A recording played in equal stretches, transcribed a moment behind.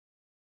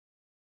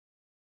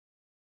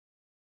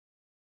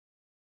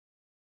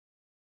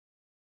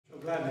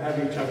Glad to have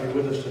each of you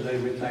with us today.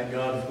 We thank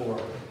God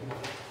for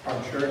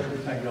our church. We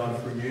thank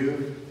God for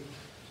you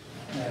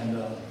and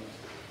your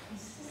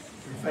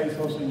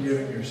faithfulness in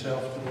giving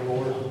yourself to the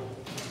Lord.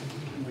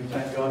 And we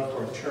thank God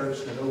for a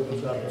church that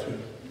opens up to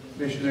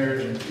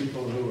missionaries and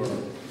people who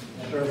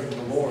are serving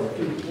the Lord.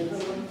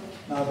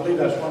 Now, I believe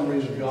that's one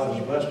reason God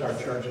has blessed our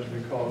church is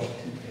because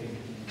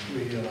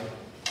we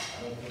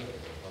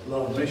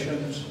love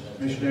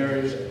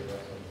missionaries.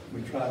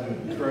 We try to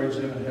encourage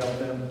them and help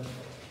them.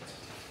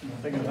 And the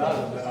thing about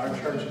it is that our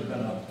church has been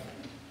a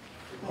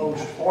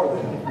host for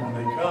them. When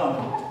they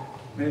come,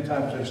 many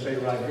times they stay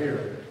right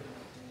here.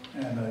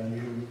 And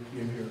you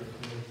give your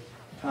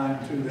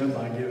time to them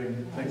by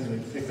giving things they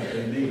think that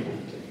they need.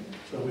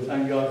 So we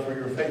thank God for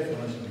your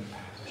faithfulness in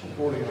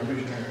supporting our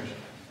missionaries.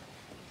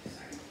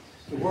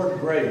 The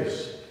word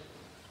grace,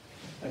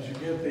 as you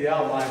get the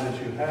outline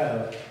that you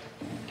have,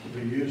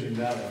 we'll be using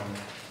that one.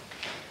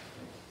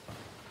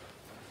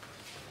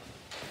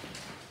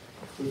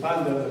 We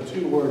find that the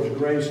two words,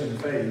 grace and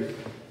faith,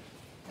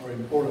 are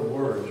important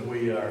words.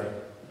 We are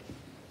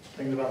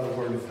thinking about the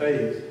word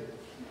faith.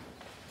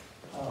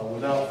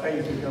 Without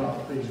faith, you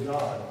cannot please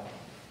God.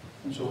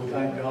 And so we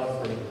thank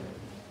God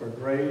for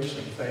grace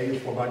and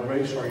faith. For by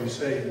grace are you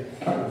saved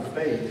through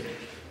faith,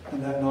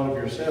 and that not of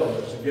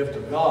yourselves. It's a gift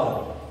of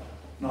God,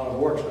 not of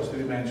works, lest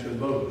any man should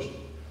boast.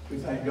 We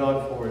thank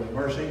God for His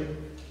mercy,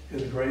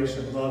 His grace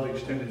and love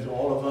extended to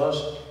all of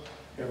us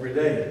every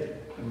day.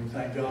 And we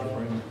thank God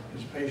for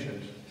His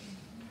patience.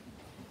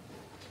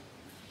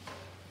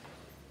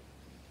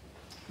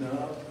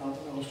 Now,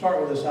 I'll start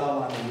with this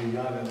outline that we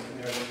got in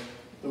there.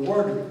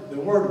 The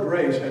word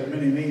grace has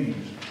many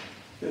meanings.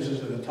 This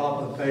is at the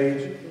top of the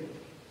page.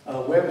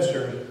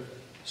 Webster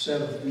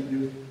said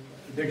in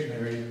the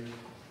dictionary,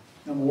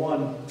 number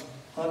one,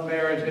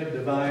 unmerited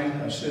divine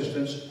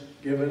assistance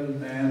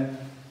given man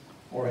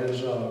for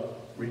his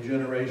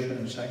regeneration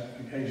and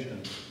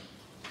sanctification.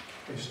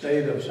 A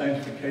state of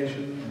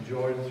sanctification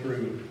enjoyed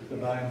through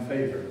divine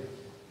favor.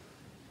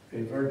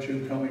 A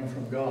virtue coming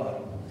from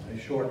God. A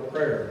short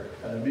prayer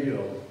at a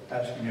meal,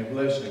 asking a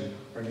blessing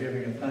or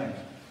giving a thanks.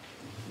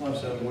 One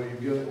says, will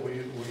you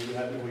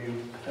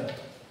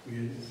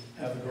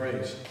have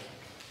grace?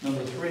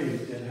 Number three,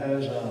 it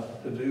has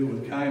to do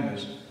with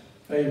kindness,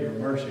 favor,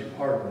 mercy,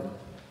 pardon,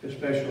 a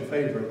special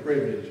favor,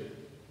 privilege,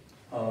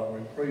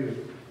 reprieve,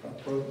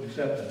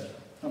 acceptance.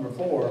 Number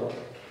four,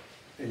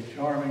 a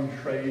charming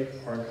trait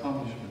or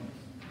accomplishment,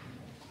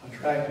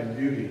 attractive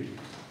beauty,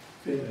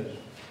 fitness,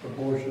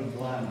 proportion of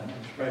alignment,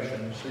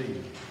 expression,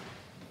 see.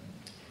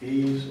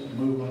 Ease,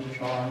 movement,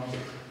 charm.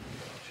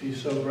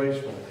 She's so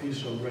graceful.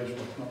 He's so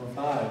graceful. Number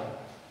five,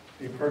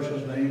 a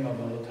person's name of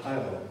a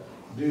title.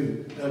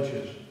 Duke,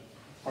 Duchess,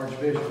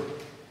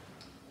 Archbishop.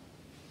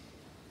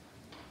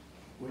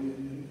 We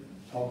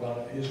talk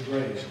about His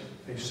grace.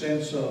 A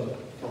sense of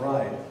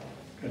pride,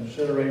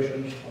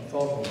 considerations of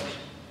thoughtfulness.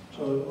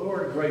 So the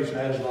word grace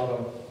has a lot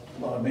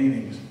of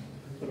meanings.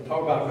 But to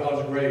talk about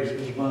God's grace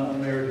is my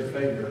unmerited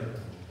favor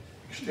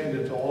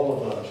extended to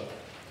all of us.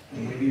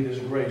 And we need His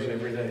grace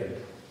every day.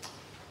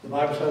 The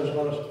Bible says,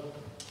 let us,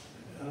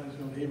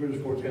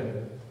 Hebrews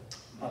 4:10,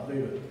 I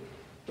believe it,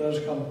 let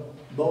us come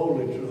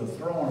boldly to the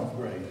throne of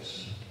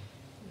grace,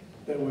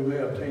 that we may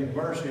obtain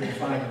mercy and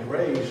find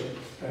grace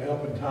to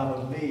help in time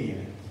of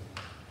need.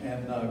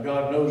 And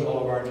God knows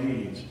all of our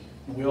needs,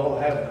 and we all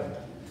have them.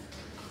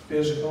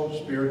 Physical,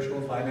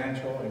 spiritual,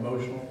 financial,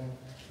 emotional.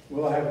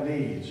 We all have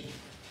needs,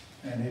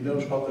 and He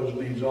knows what those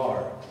needs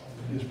are.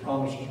 His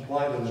promise to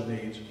supply those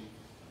needs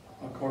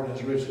according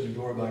to His riches and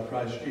glory by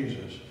Christ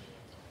Jesus.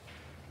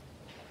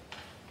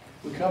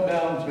 We come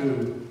down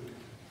to,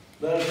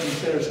 let us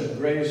consider some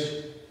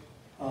grace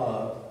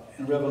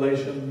in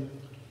Revelation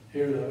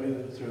here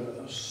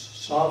through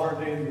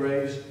sovereignty in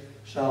grace,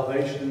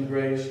 salvation in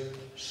grace,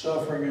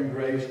 suffering in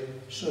grace,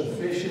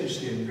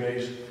 sufficiency in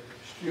grace,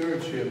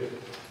 stewardship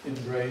in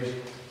grace,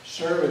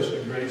 service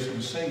in grace,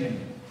 and singing.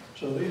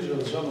 So these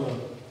are some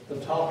of the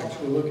topics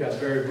we look at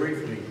very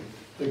briefly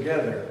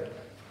together.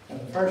 And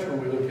the first one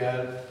we look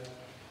at,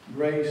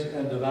 grace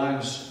and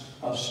divine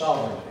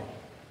sovereignty.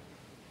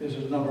 This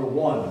is number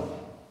one.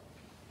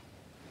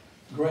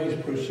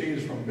 Grace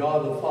proceeds from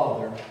God the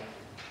Father,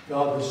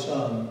 God the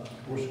Son,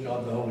 of course,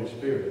 God the Holy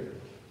Spirit.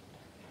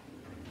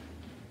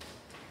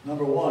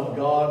 Number one,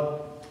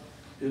 God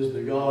is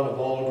the God of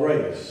all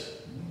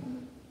grace.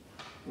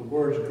 The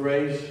words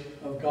grace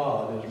of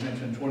God is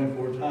mentioned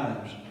 24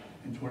 times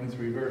in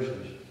 23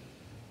 verses.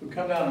 We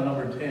come down to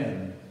number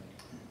 10,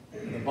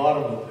 at the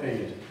bottom of the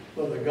page.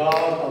 But the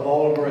God of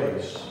all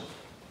grace,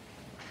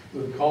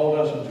 who has called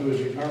us into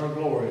His eternal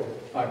glory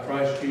by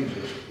Christ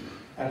Jesus,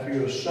 after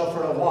you have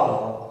suffered a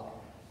while,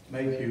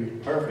 make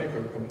you perfect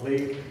or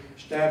complete,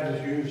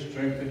 establish you,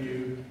 strengthen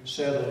you,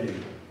 settle you.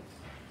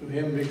 To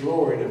Him be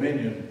glory,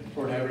 dominion,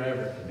 forever and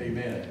ever.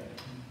 Amen.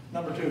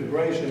 Number two,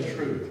 grace and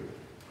truth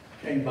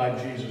came by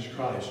Jesus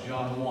Christ.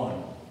 John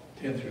 1,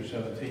 10 through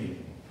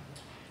 17.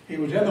 He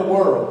was in the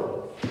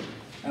world,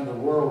 and the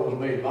world was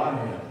made by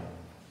Him,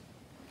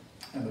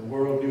 and the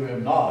world knew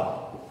Him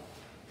not.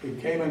 He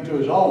came into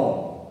His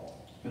own,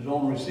 His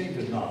own received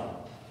it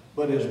not.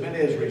 But as many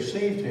as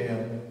received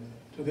him,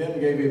 to them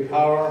gave he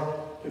power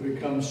to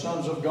become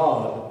sons of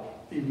God,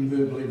 even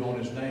who believe on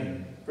his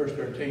name. Verse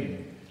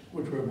 13,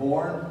 which were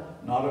born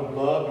not of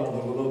blood, nor the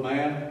will of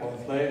man, nor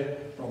the flesh,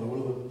 nor the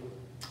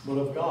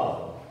will of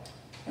God.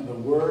 And the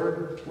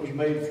Word was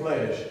made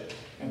flesh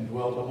and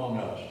dwelt among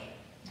us.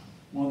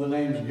 One of the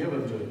names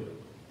given to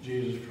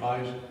Jesus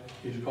Christ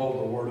is called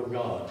the Word of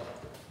God.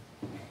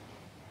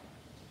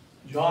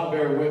 John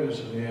bare witness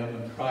of him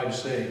and cried,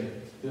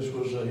 saying, this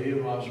was he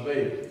whom I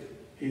spake.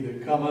 He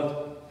that cometh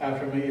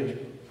after me is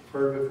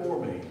preferred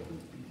before me.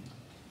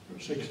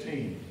 Verse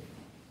 16,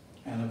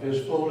 and of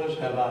his fullness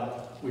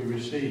we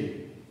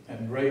received,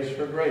 and grace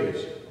for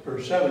grace.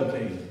 Verse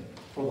 17,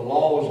 for the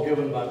law was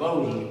given by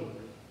Moses,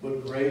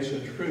 but grace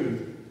and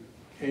truth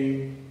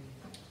came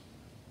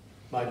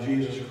by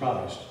Jesus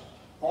Christ.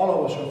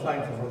 All of us are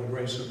thankful for the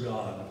grace of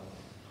God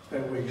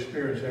that we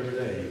experience every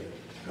day.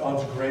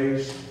 God's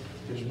grace,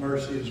 his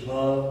mercy, his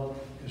love,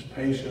 his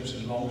patience,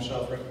 his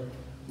long-suffering.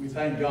 We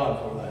thank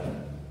God for that.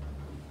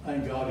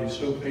 Thank God he's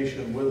so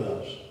patient with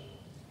us.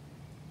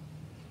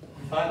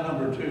 We find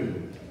number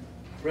 2,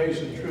 grace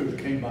and truth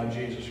came by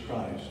Jesus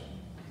Christ.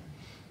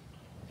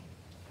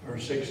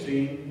 Verse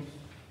 16,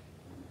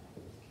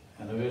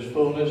 and of his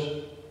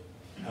fullness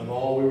have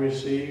all we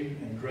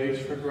received, and grace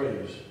for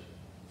grace.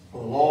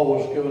 For the law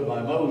was given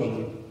by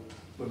Moses,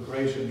 but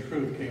grace and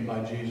truth came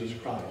by Jesus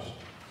Christ.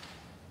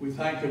 We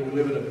thank that we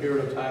live in a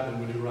period of time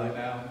that we do right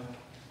now.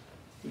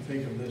 We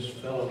think of this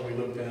fellow we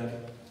looked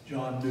at,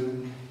 John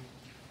Newton.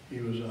 He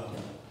was a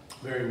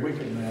very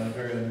wicked man, a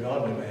very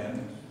ungodly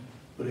man,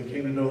 but he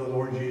came to know the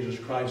Lord Jesus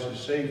Christ as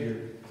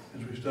Savior,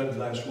 as we studied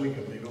last week,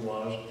 I believe it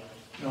was,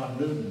 John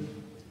Newton.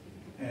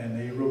 And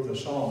he wrote the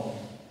song,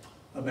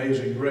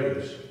 Amazing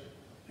Grace.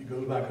 It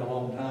goes back a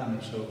long time,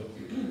 and so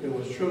it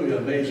was truly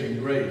amazing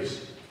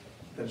grace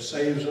that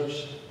saves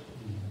us,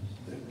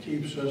 that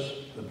keeps us,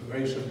 the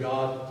grace of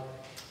God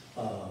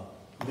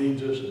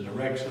leads us and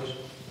directs us,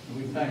 and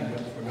we thank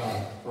God for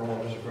God for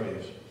all his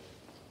grace.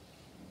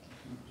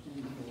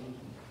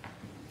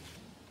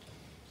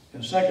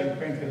 In 2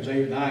 Corinthians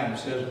 8:9 it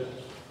says,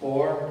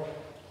 for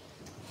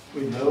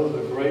we know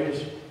the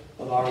grace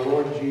of our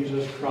Lord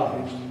Jesus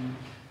Christ,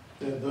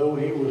 that though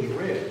he was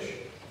rich,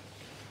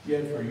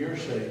 yet for your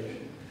sake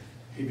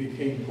he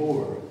became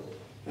poor,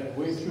 that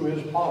we through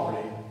his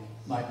poverty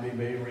might be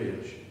made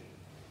rich.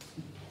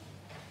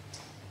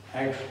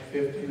 Acts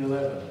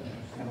 15:11,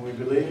 and we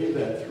believe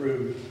that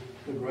through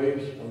the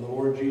grace of the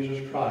Lord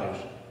Jesus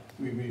Christ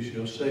we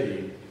shall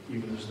save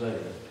even as they.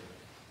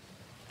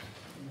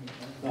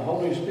 The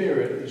Holy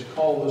Spirit is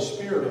called the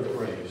Spirit of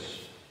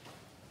grace.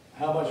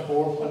 How much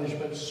more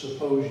punishment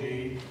suppose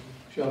ye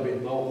shall be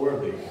thought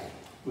worthy,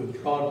 who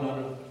have trodden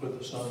under with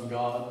the Son of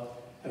God,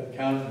 have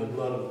counted the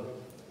blood of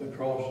the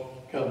cross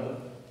covenant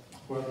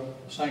were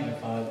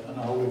sanctified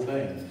unto holy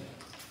things,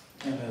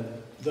 and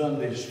have done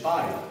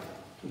despite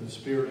to the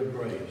Spirit of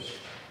grace.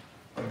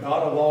 The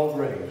God of all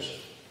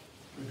grace,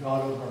 the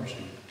God of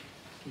mercy.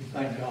 We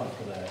thank God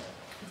for that.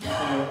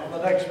 And on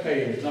the next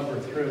page, number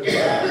 3,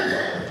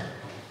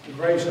 the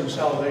grace and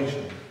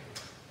salvation.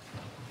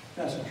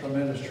 That's a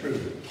tremendous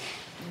truth.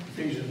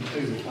 Ephesians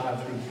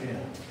 2:5-10.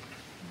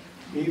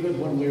 Even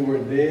when we were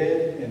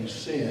dead in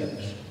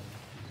sins,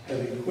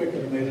 have he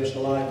quickened and made us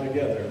alive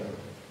together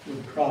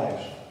with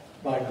Christ.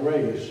 By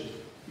grace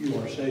you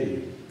are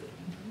saved.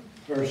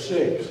 Verse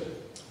 6,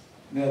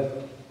 and hath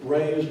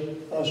raised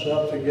us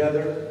up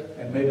together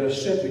and made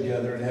us sit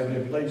together in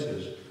heavenly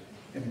places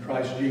in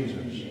Christ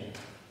Jesus,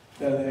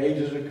 that in the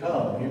ages to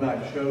come he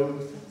might show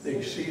the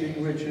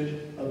exceeding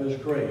riches of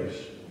his grace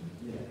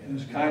and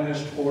his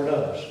kindness toward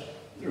us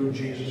through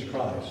Jesus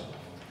Christ.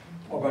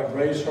 For by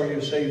grace are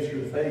you saved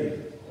through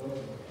faith,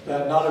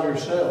 that not of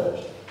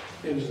yourselves,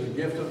 it is the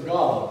gift of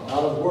God,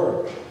 not of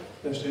works,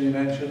 lest any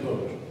man should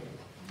boast.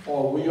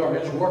 For we are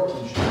his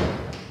workmanship,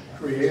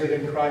 created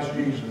in Christ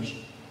Jesus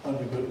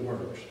unto good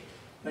works.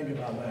 Think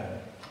about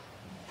that.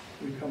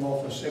 We come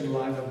off the same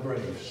line of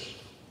grace.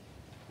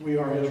 We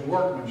are his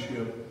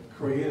workmanship,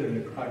 created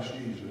in Christ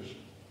Jesus.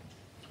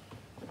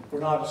 We're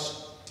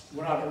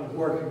not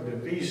working to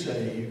be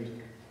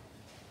saved.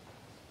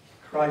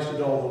 Christ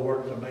did all the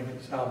work to make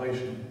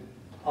salvation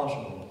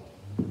possible.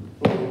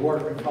 But we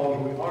work because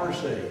we are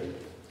saved.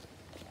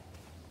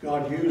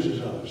 God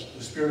uses us.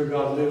 The Spirit of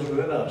God lives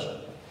within us.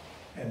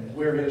 And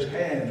we're his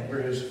hands,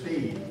 we're his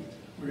feet,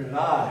 we're his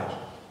eyes,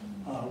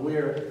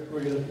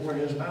 we're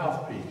his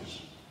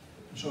mouthpiece.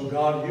 And so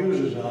God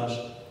uses us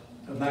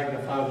to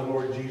magnify the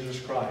Lord Jesus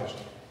Christ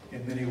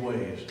in many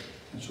ways.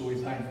 And so we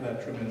thank for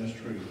that tremendous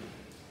truth.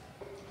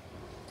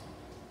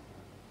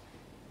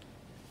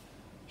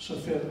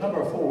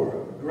 Number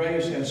 4,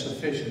 grace and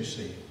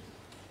sufficiency.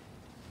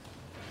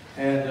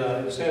 And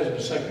it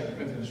says in 2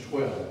 Corinthians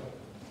 12,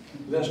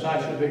 lest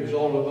I should be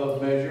exalted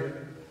above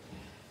measure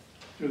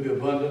through the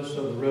abundance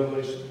of the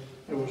revelation,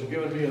 there was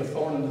given me a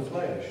thorn in the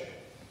flesh,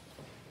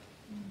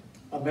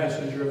 a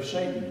messenger of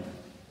Satan,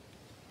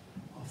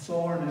 a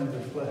thorn in the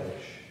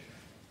flesh.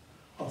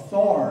 A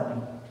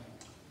thorn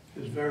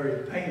is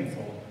very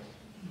painful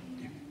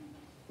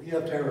You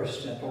have to ever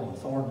step on a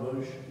thorn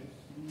bush?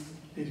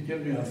 He's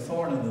given you a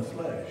thorn in the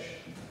flesh.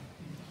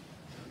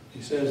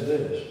 He says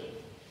this,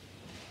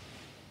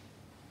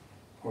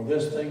 for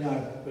this thing I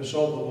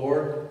besought the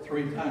Lord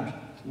 3 times.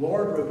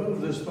 Lord,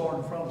 remove this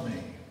thorn from me.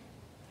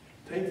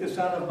 Take this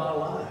out of my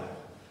life.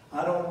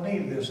 I don't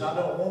need this. I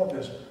don't want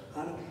this.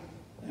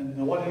 And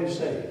what did he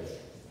say?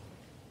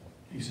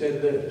 He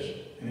said this,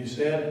 and he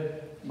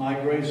said, my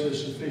grace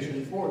is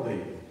sufficient for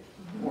thee.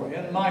 For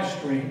in my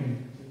strength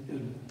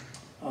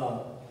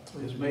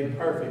is made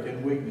perfect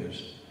in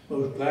weakness.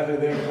 Most gladly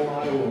therefore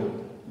I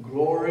will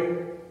glory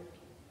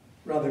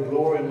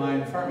in my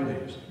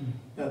infirmities,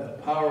 that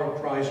the power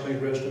of Christ may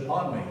rest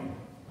upon me.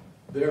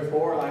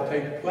 Therefore I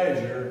take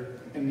pleasure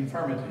in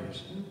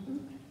infirmities,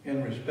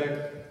 in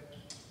respect,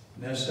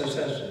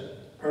 necessity,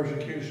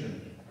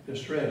 persecution,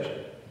 distress,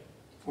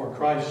 for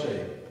Christ's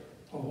sake.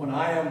 For when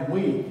I am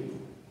weak,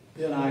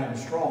 then I am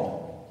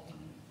strong.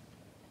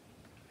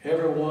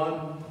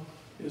 Everyone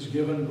is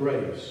given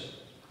grace.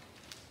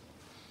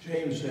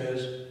 James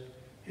says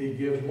he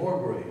gives more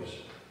grace.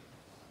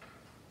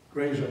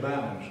 Grace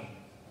abounds.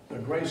 The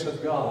grace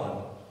of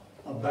God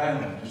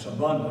abounds. It's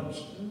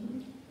abundance.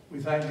 We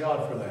thank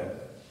God for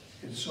that.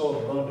 It's so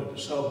abundant.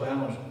 It's so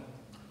abounds.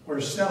 Where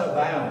sin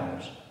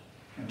abounds,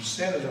 and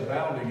sin is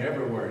abounding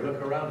everywhere.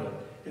 Look around it.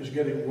 It's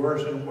getting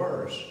worse and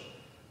worse.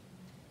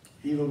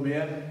 Evil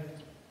men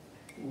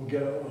will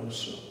get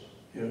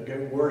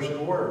worse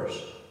and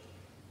worse.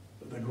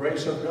 But the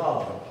grace of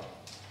God,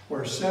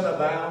 where sin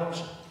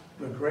abounds,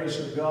 the grace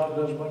of God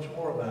does much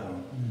more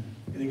abound.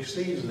 It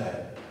exceeds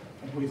that.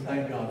 And we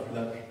thank God for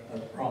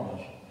that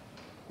promise.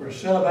 Where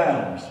sin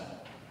abounds,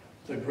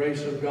 the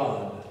grace of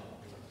God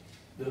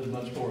does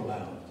much more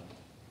abound.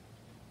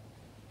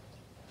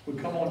 We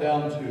come on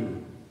down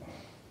to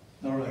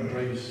not only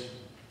grace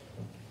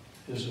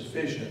is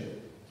sufficient,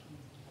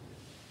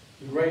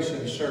 the grace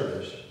in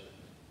service.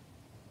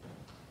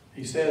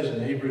 He says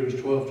in Hebrews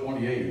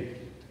 12:28,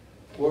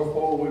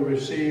 wherefore we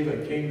receive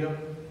a kingdom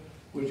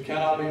which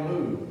cannot be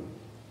moved.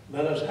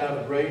 Let us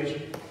have grace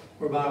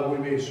whereby we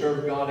may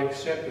serve God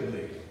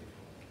acceptably.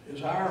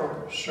 Is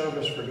our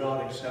service for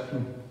God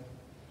acceptable?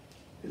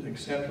 Is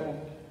acceptable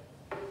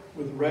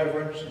with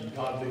reverence and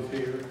godly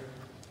fear?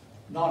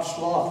 Not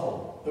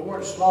slothful. The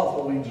word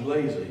slothful means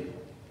lazy,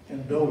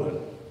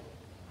 indolent,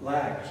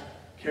 lax,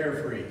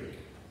 carefree.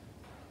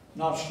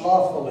 Not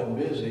slothful and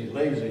busy,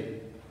 lazy,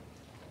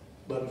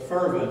 but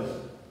fervent,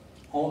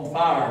 on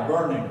fire,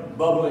 burning,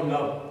 bubbling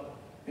up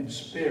in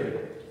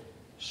spirit,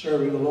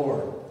 serving the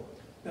Lord.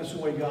 That's the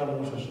way God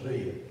wants us to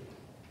be.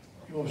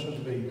 He wants us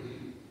to be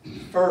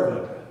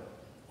fervent,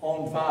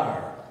 on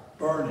fire,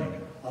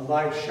 burning, a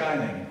light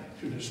shining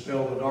to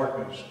dispel the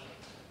darkness.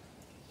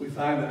 We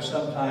find that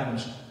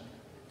sometimes,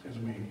 as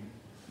we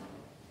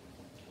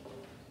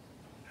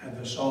had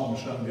the song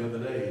sung the other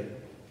day,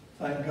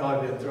 thank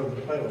God didn't throw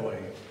the plate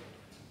away.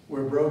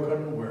 We're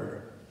broken,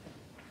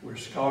 we're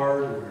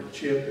scarred, we're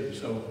chipped, and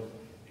so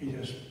he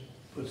just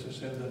puts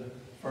us in the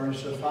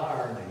furnace of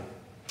fire, and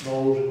he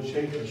molds and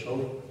shapes us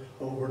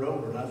over and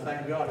over. And I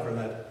thank God for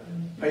that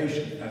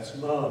patience, that's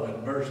love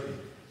and mercy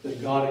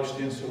that God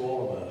extends to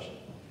all of us.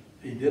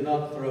 He did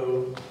not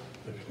throw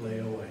the clay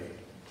away.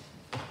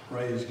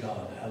 Praise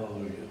God.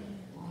 Hallelujah.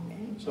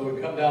 So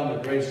we come down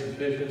to grace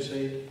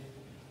sufficiency.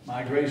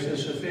 My grace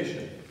is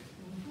sufficient.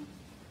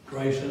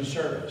 Grace and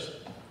service.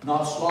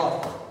 Not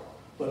slothful,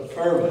 but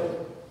fervent,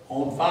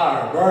 on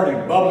fire,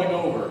 burning, bubbling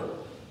over.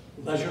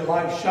 Let your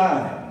light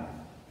shine.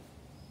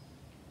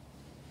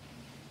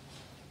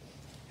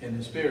 In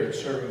the Spirit,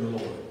 serving the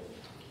Lord.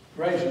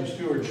 Grace and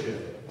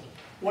stewardship.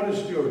 What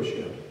is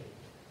stewardship?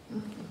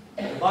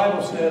 The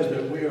Bible says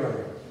that we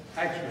are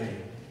actually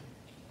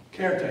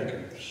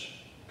caretakers,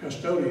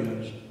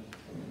 custodians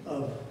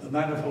of the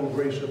manifold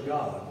grace of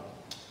God.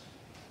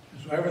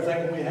 So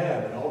everything we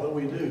have and all that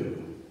we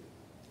do,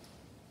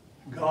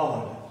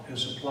 God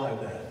has supplied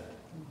that.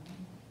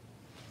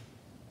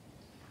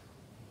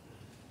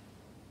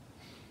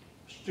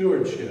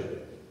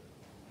 Stewardship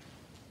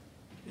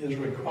is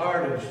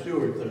required in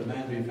steward that a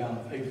man be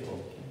found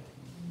faithful.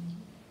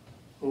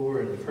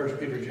 Over in 1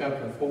 Peter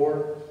chapter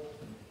 4,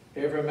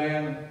 every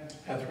man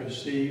hath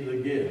received the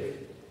gift,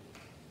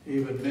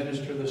 even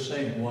minister the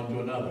same one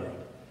to another,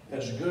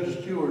 as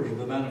good stewards of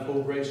the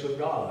manifold grace of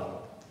God.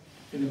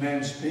 If any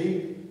man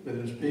speak, let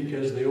him speak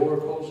as the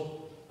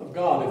oracles of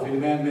God. If any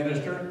man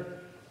minister,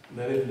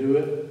 let him do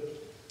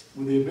it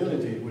with the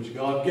ability which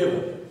God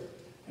giveth.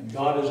 And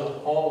God is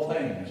all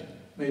things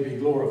may be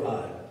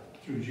glorified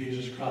through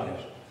Jesus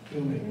Christ, to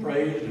whom is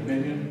praise,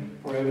 dominion,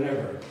 forever and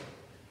ever.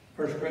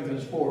 1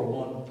 Corinthians 4,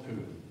 1,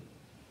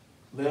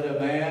 2. Let a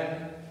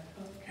man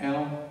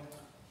count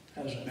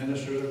as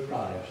ministers of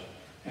Christ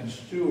and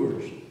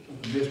stewards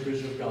of the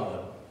mysteries of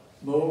God.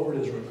 Moreover,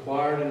 it is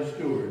required in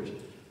stewards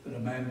that a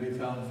man be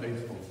found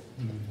faithful.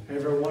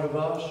 Every one of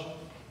us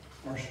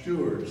are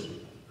stewards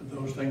of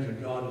those things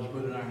that God has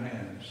put in our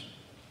hands.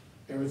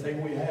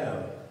 Everything we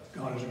have,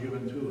 God has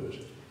given to us.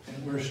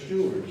 And we're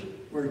stewards.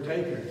 We're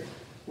takers.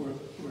 We're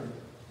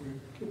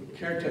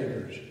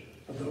caretakers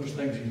of those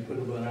things He's put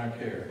upon our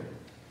care.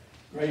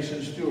 Grace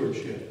and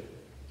stewardship.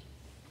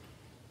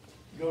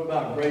 Go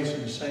about grace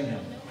and singing.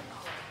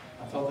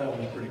 I thought that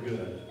was pretty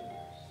good.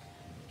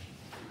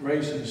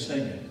 Grace and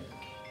singing.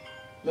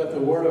 Let the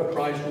word of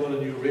Christ dwell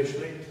in you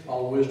richly,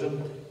 all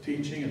wisdom,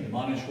 teaching, and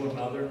admonish one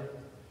another.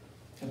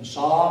 In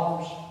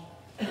psalms,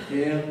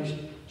 hymns,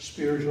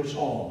 spiritual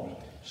songs,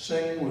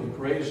 sing with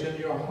grace in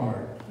your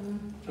heart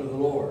to the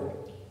Lord.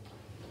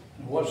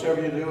 And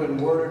whatsoever you do in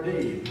word or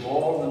deed, do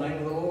all in the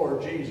name of the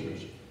Lord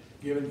Jesus,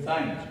 giving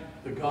thanks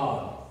to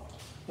God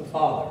the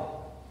Father.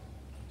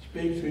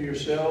 Speak to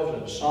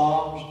yourselves in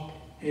psalms,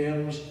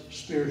 hymns,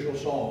 spiritual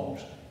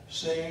songs,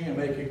 singing and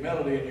making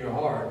melody in your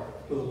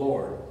heart to the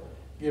Lord,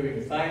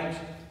 giving thanks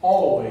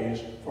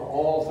always for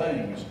all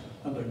things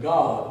unto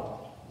God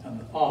and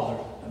the Father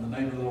in the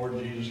name of the Lord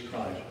Jesus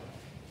Christ.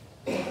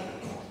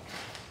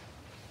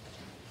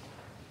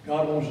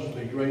 God wants us to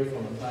be grateful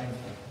and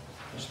thankful.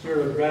 A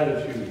spirit of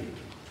gratitude,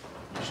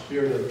 a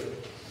spirit of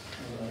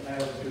an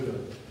attitude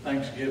of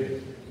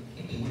thanksgiving.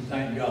 And we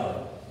thank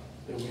God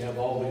that we have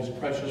all these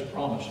precious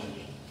promises,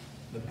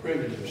 the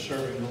privilege of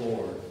serving the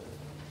Lord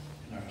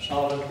in our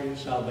solitary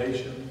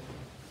salvation,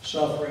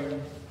 suffering.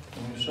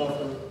 When we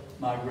suffer,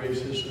 my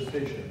grace is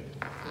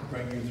sufficient to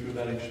bring you through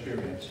that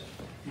experience.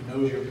 He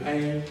knows your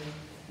pain.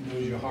 He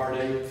knows your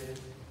heartache.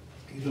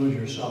 He knows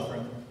your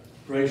suffering.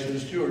 Grace and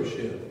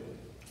stewardship.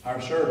 Our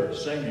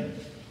service, singing.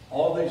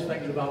 All these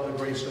things about the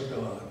grace of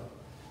God.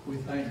 We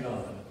thank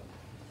God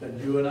that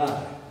you and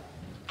I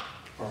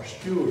are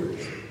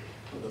stewards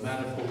of the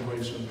manifold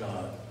grace of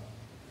God.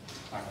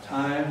 Our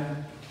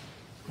time,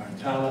 our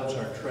talents,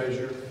 our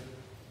treasure,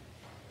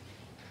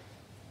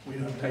 we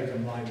don't take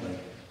them lightly.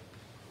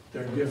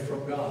 They're a gift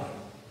from God.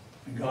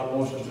 And God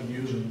wants us to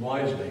use them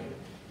wisely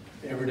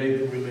every day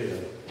that we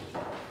live.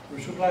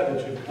 We're so glad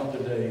that you've come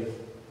today.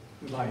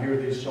 We might hear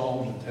these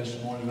songs and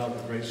testimonies about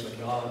the grace of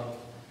God.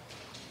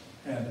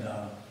 And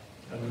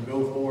as we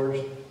go forward,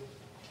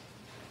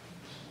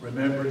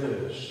 remember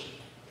this.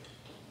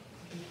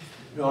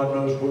 God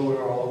knows where we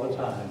are all the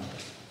time.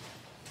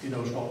 He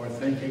knows what we're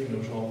thinking,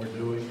 knows what we're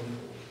doing.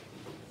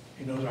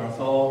 He knows our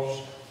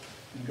thoughts.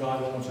 And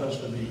God wants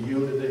us to be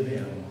yielded to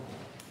Him.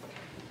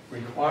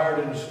 Required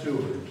and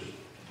stewards.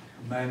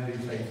 A man be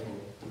faithful.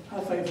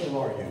 How faithful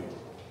are you?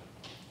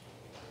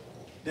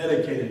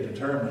 Dedicated,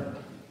 determined.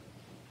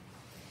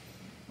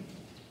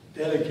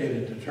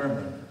 Dedicated,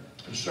 determined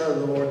to serve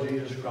the Lord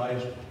Jesus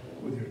Christ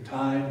with your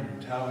time,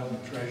 your talent,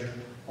 your treasure,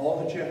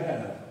 all that you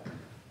have.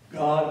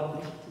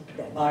 God,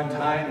 my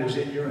time is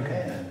in your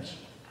hands.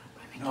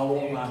 And I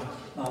want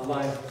my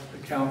life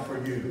to count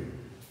for you.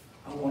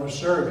 I want to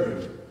serve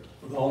you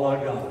with all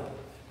I got.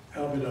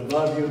 Help me to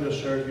love you, to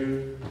serve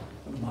you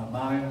with my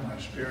mind, my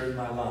spirit,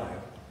 my life.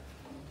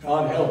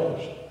 God, help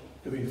us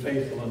to be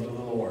faithful unto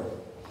the Lord.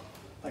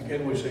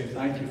 Again, we say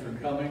thank you for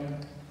coming.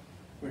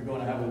 We're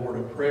going to have a word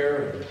of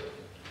prayer and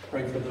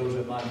pray for those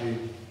that might be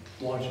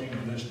watching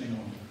and listening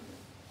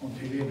on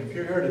TV. And if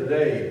you're here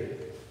today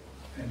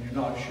and you're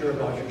not sure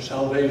about your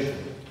salvation,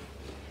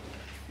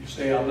 you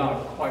say, I'm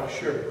not quite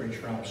sure,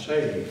 preacher, I'm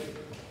saved.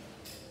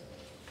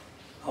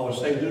 I would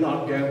say, do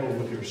not gamble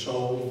with your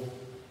soul.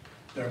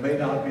 There may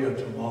not be a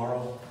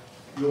tomorrow.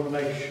 You want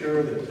to make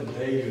sure that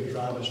today you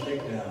drive a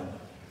stake down.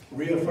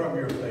 Reaffirm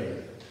your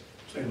faith.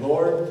 Say,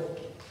 Lord,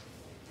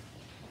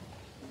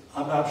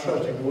 I'm not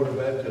trusting water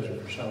baptism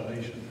for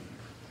salvation.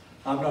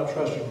 I'm not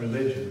trusting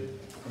religion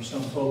or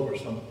some pope or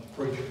some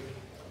preacher.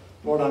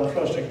 Lord, I'm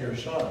trusting your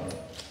Son.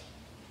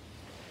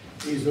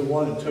 He's the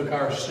one that took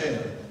our sin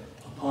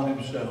upon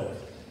himself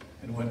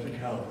and went to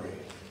Calvary.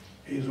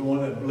 He's the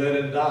one that bled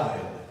and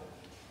died,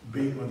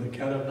 beaten with a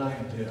cat of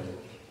nine tails,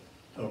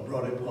 till it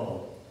brought it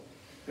home.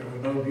 There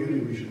was no beauty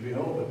we should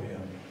behold of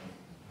him.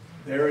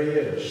 There he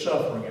is,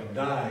 suffering and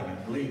dying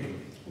and bleeding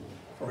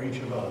for each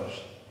of us.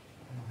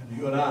 And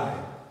you and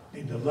I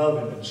need to love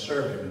him and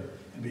serve him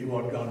and be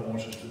what God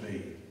wants us to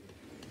be.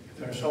 If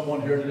there's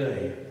someone here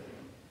today,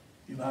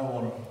 you might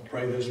want to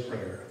pray this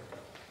prayer.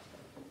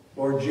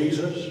 Lord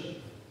Jesus,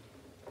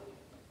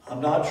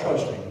 I'm not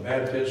trusting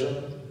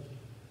baptism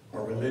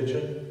or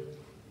religion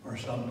or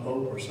some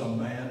pope or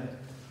some man.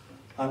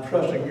 I'm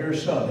trusting your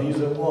Son. He's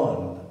the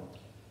one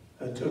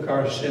that took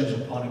our sins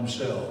upon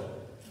himself,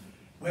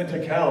 went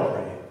to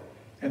Calvary,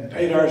 and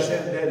paid our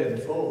sin debt in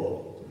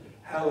full.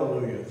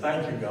 Hallelujah.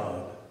 Thank you,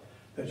 God,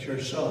 that your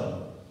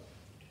Son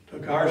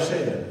took our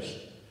sins,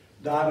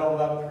 died on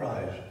that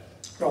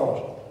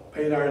cross,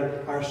 paid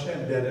our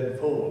sin debt in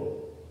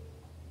full.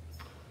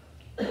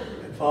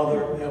 And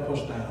Father, help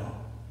us now.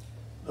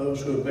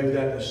 Those who have made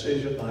that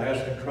decision by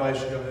asking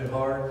Christ to come in their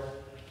heart,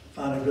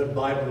 find a good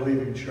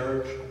Bible-believing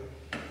church,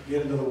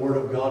 get into the Word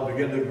of God,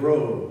 begin to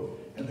grow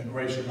in the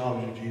grace and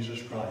knowledge of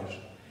Jesus Christ.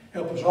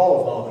 Help us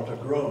all, Father,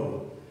 to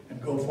grow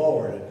and go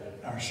forward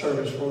in our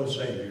service for the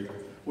Savior.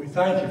 We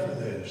thank you for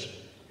this.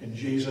 In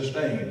Jesus'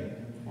 name,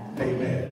 amen.